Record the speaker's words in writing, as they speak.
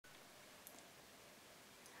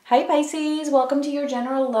Hi Pisces, welcome to your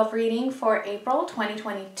general love reading for April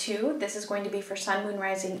 2022. This is going to be for Sun, Moon,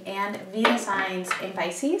 Rising, and Venus signs in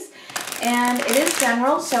Pisces. And it is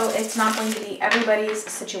general, so it's not going to be everybody's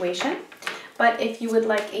situation. But if you would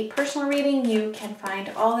like a personal reading, you can find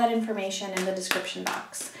all that information in the description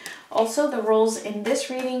box. Also, the roles in this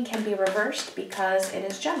reading can be reversed because it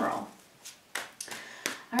is general.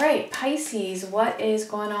 All right, Pisces, what is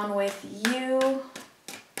going on with you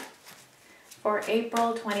for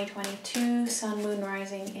April 2022, Sun, Moon,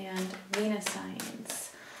 Rising, and Venus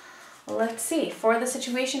signs? Let's see. For the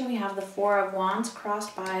situation, we have the Four of Wands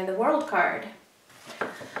crossed by the World card.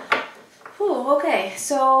 Whew, okay,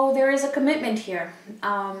 so there is a commitment here.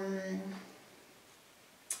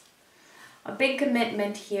 A big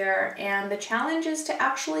commitment here, and the challenge is to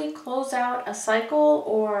actually close out a cycle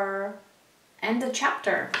or end a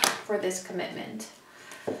chapter for this commitment.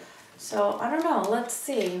 So I don't know, let's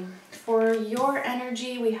see. For your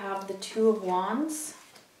energy, we have the Two of Wands,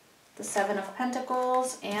 the Seven of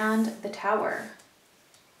Pentacles, and the Tower.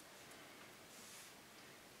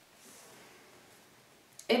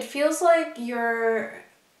 It feels like you're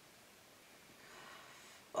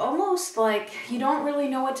almost like you don't really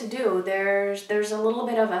know what to do. There's a little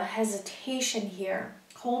bit of a hesitation here,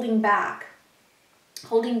 holding back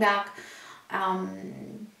from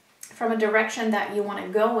a direction that you want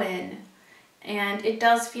to go in. And it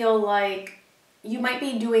does feel like you might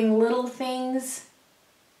be doing little things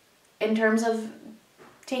in terms of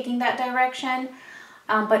taking that direction,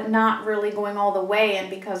 but not really going all the way. And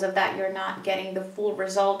because of that, you're not getting the full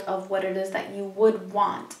result of what it is that you would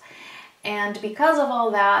want. And because of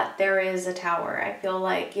all that, there is a Tower. I feel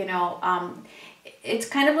like, you know, it's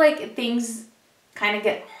kind of like things kind of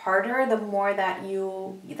get harder the more that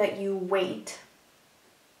you wait.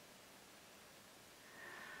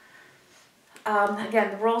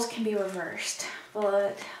 Again, the roles can be reversed,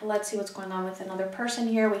 but let's see what's going on with another person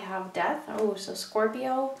here. We have Death. Oh, so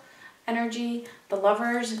Scorpio energy, the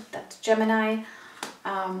Lovers, that's Gemini,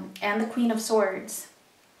 and the Queen of Swords.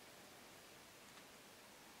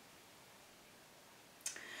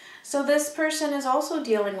 So this person is also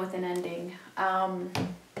dealing with an ending.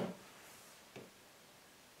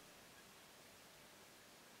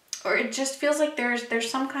 Or it just feels like there's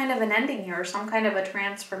some kind of an ending here, or some kind of a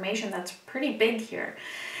transformation that's pretty big here,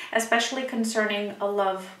 especially concerning a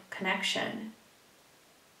love connection.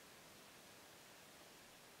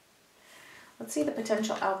 Let's see the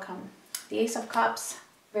potential outcome. The Ace of Cups,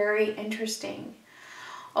 very interesting.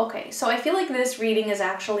 Okay, so I feel like this reading is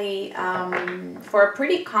actually for a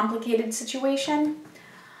pretty complicated situation,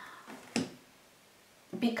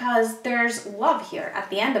 because there's love here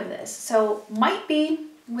at the end of this. So might be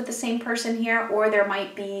with the same person here, or there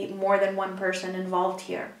might be more than one person involved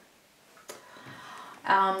here.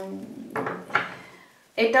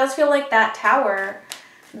 It does feel like that Tower,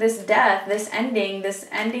 this death, this ending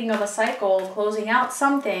of a cycle, closing out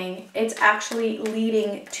something, it's actually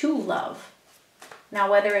leading to love. Now,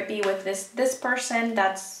 whether it be with this person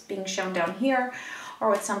that's being shown down here, or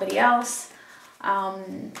with somebody else,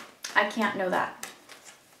 I can't know that.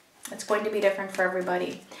 It's going to be different for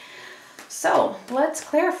everybody. So let's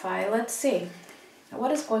clarify. Let's see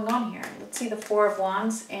what is going on here. Let's see the Four of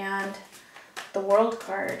Wands and the World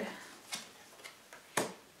card.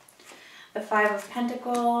 The Five of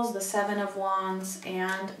Pentacles, the Seven of Wands,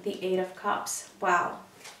 and the Eight of Cups. Wow.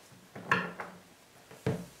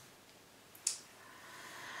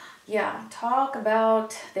 Yeah, talk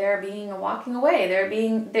about there being a walking away.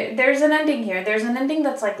 There's an ending here. There's an ending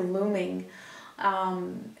that's like looming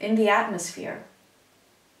in the atmosphere.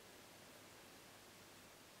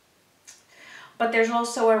 But there's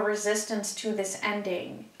also a resistance to this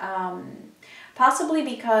ending, possibly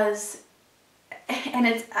because,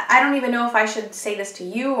 and I don't even know if I should say this to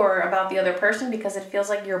you or about the other person, because it feels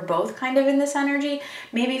like you're both kind of in this energy,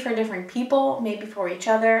 maybe for different people, maybe for each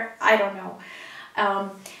other, I don't know.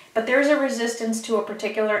 But there's a resistance to a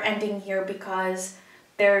particular ending here because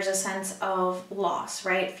there's a sense of loss,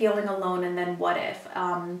 right? Feeling alone, and then what if?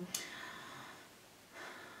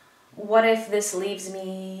 What if this leaves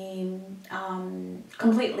me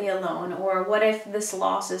completely alone? Or what if this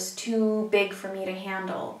loss is too big for me to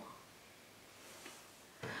handle?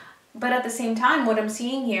 But at the same time, what I'm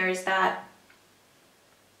seeing here is that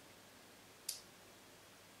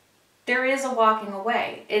there is a walking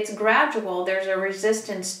away. It's gradual. There's a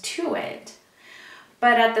resistance to it.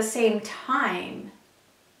 But at the same time,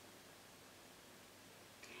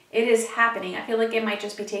 it is happening. I feel like it might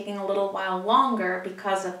just be taking a little while longer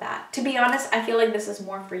because of that. To be honest, I feel like this is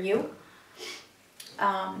more for you.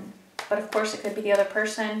 But of course, it could be the other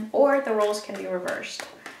person, or the roles can be reversed.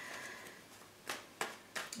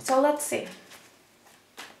 So let's see.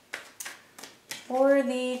 For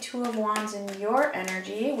the Two of Wands in your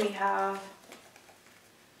energy, we have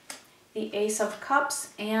the Ace of Cups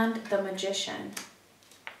and the Magician.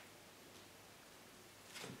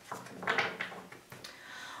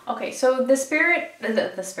 Okay, so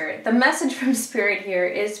the message from Spirit here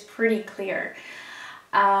is pretty clear.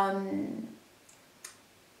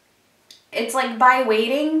 It's like by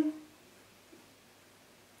waiting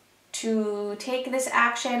to take this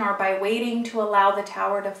action, or by waiting to allow the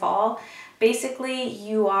Tower to fall, basically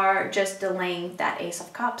you are just delaying that Ace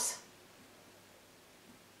of Cups.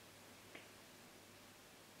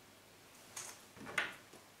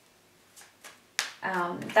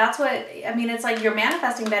 That's what, I mean, it's like you're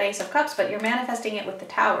manifesting that Ace of Cups, but you're manifesting it with the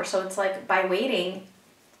Tower. So it's like by waiting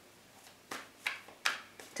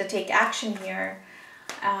to take action here,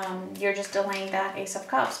 you're just delaying that Ace of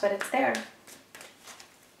Cups, but it's there.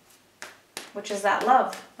 Which is that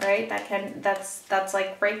love, right? That's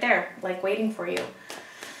like right there, like waiting for you.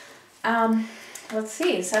 Let's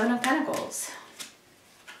see, Seven of Pentacles.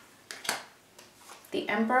 The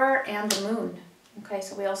Emperor and the Moon. Okay,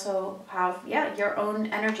 so we also have, yeah, your own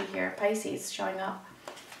energy here, Pisces, showing up.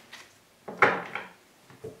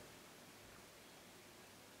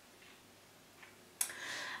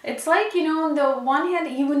 It's like, you know, on the one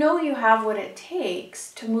hand, you know you have what it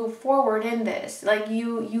takes to move forward in this. Like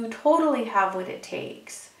you totally have what it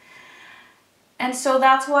takes. And so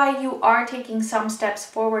that's why you are taking some steps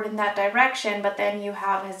forward in that direction, but then you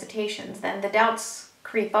have hesitations. Then the doubts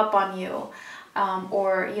creep up on you.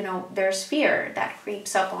 Or, you know, there's fear that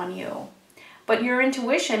creeps up on you. But your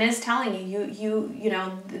intuition is telling you, you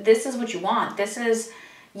know, this is what you want. This is,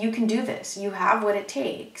 you can do this. You have what it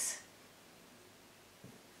takes.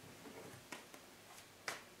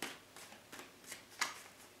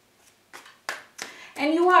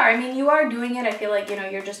 And you are, I mean, you are doing it. I feel like, you know,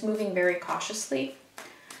 you're just moving very cautiously.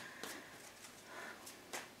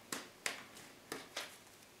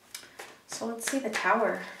 So let's see the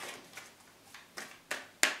Tower.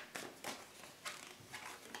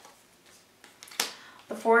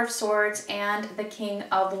 The Four of Swords and the King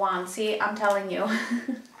of Wands. See, I'm telling you,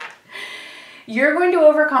 you're going to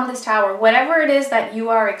overcome this Tower. Whatever it is that you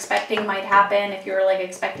are expecting might happen. If you're like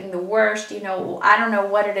expecting the worst, you know, I don't know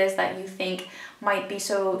what it is that you think might be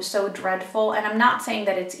so dreadful. And I'm not saying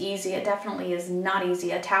that it's easy. It definitely is not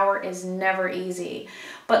easy. A Tower is never easy.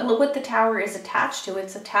 But look what the Tower is attached to.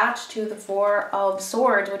 It's attached to the Four of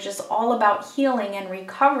Swords, which is all about healing and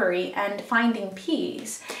recovery and finding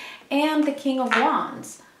peace. And the King of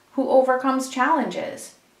Wands, who overcomes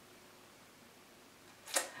challenges.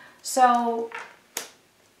 So,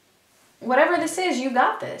 whatever this is, you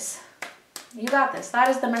got this. You got this. That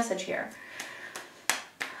is the message here.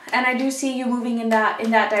 And I do see you moving in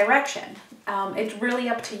that direction. It's really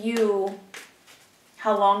up to you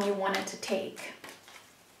how long you want it to take.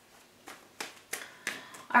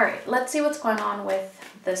 All right, let's see what's going on with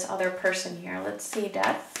this other person here. Let's see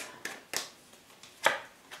Death.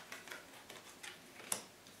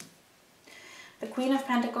 The Queen of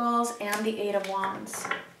Pentacles and the Eight of Wands.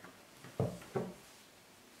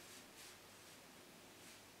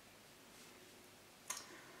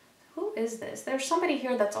 Who is this? There's somebody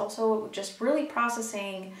here that's also just really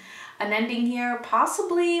processing an ending here,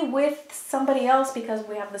 possibly with somebody else, because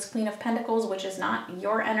we have this Queen of Pentacles, which is not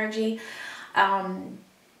your energy. And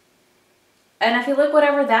I feel like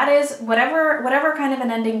whatever that is, whatever kind of an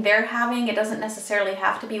ending they're having, it doesn't necessarily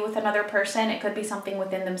have to be with another person. It could be something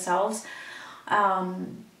within themselves.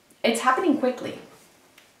 It's happening quickly.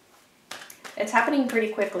 It's happening pretty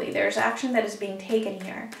quickly. There's action that is being taken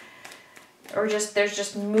here. Or there's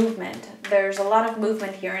just movement. There's a lot of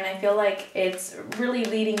movement here, and I feel like it's really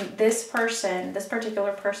leading this person, this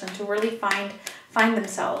particular person, to really find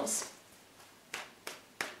themselves.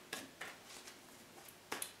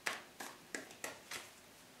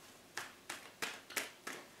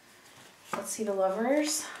 Let's see the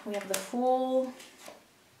Lovers. We have the Fool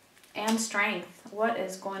and Strength. What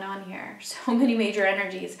is going on here? So many major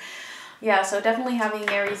energies. Yeah, so definitely having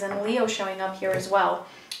Aries and Leo showing up here as well.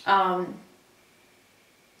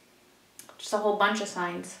 Just a whole bunch of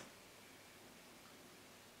signs.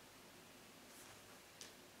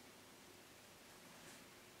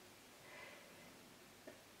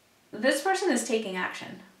 This person is taking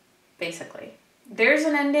action, basically. There's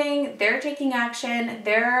an ending, they're taking action,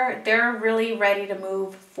 they're really ready to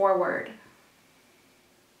move forward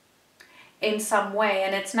in some way,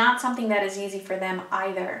 and it's not something that is easy for them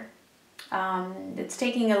either. It's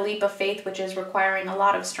taking a leap of faith, which is requiring a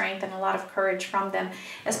lot of strength and a lot of courage from them,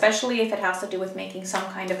 especially if it has to do with making some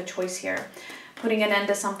kind of a choice here. Putting an end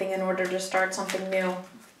to something in order to start something new.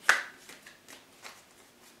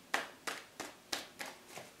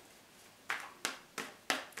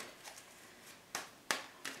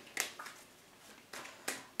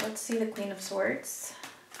 see the Queen of Swords.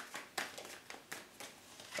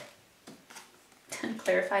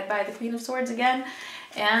 Clarified by the Queen of Swords again.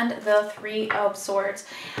 And the Three of Swords.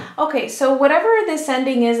 Okay, so whatever this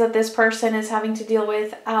ending is that this person is having to deal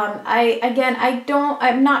with,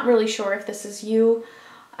 I'm not really sure if this is you.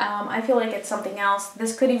 I feel like it's something else.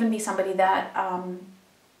 This could even be somebody that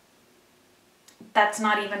that's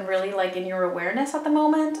not even really like in your awareness at the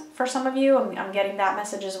moment. For some of you, I'm getting that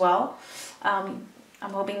message as well. I'm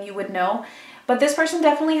hoping you would know. But this person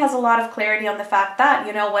definitely has a lot of clarity on the fact that,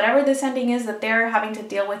 you know, whatever this ending is that they're having to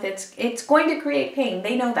deal with, it's going to create pain.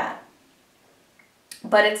 They know that.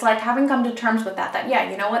 But it's like having come to terms with that, yeah,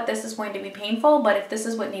 you know what, this is going to be painful, but if this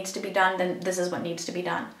is what needs to be done, then this is what needs to be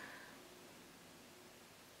done.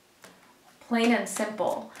 Plain and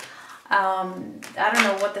simple. I don't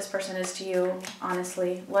know what this person is to you,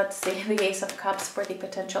 honestly. Let's see the Ace of Cups for the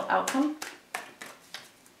potential outcome.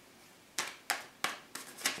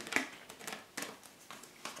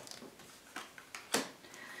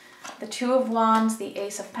 The Two of Wands, the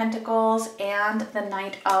Ace of Pentacles, and the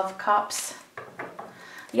Knight of Cups.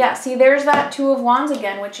 Yeah, see, there's that Two of Wands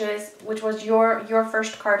again, which was your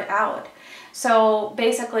first card out. So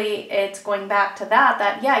basically, it's going back to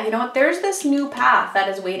that, yeah, you know what, there's this new path that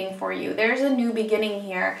is waiting for you. There's a new beginning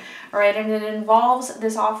here, right? And it involves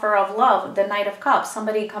this offer of love, the Knight of Cups,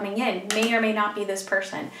 somebody coming in, may or may not be this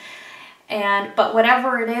person. But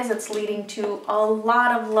whatever it is, it's leading to a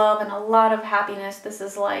lot of love and a lot of happiness. This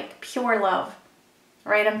is like pure love,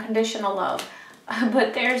 right? Unconditional love.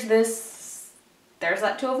 But there's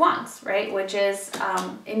that Two of Wands, right? Which is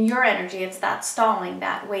in your energy, it's that stalling,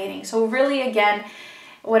 that waiting. So really, again,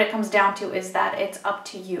 what it comes down to is that it's up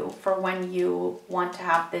to you for when you want to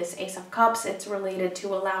have this Ace of Cups. It's related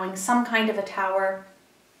to allowing some kind of a tower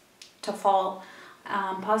to fall,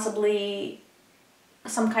 possibly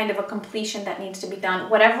some kind of a completion that needs to be done.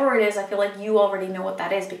 Whatever it is, I feel like you already know what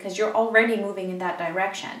that is because you're already moving in that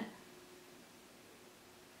direction.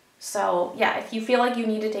 So yeah, if you feel like you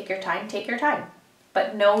need to take your time, take your time.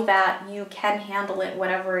 But know that you can handle it,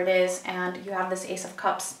 whatever it is, and you have this Ace of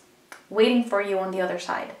Cups waiting for you on the other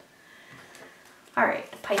side. All right,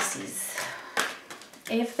 Pisces.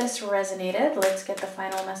 If this resonated, let's get the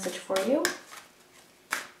final message for you.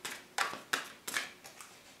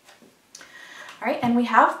 All right, and we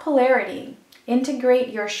have polarity. Integrate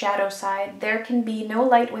your shadow side. There can be no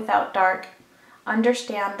light without dark.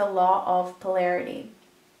 Understand the law of polarity.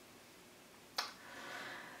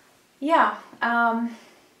 Yeah, I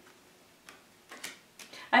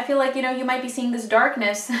feel like, you know, you might be seeing this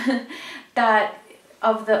darkness that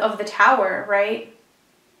of the tower, right?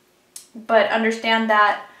 But understand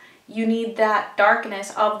that you need that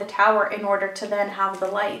darkness of the tower in order to then have the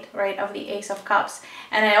light, right, of the Ace of Cups.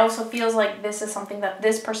 And it also feels like this is something that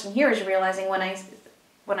this person here is realizing when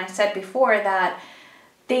I said before that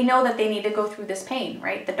they know that they need to go through this pain,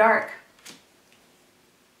 right, the dark,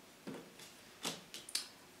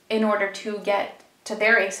 in order to get to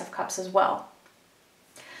their Ace of Cups as well.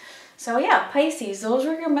 So yeah, Pisces, those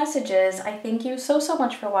were your messages. I thank you so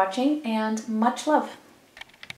much for watching, and much love.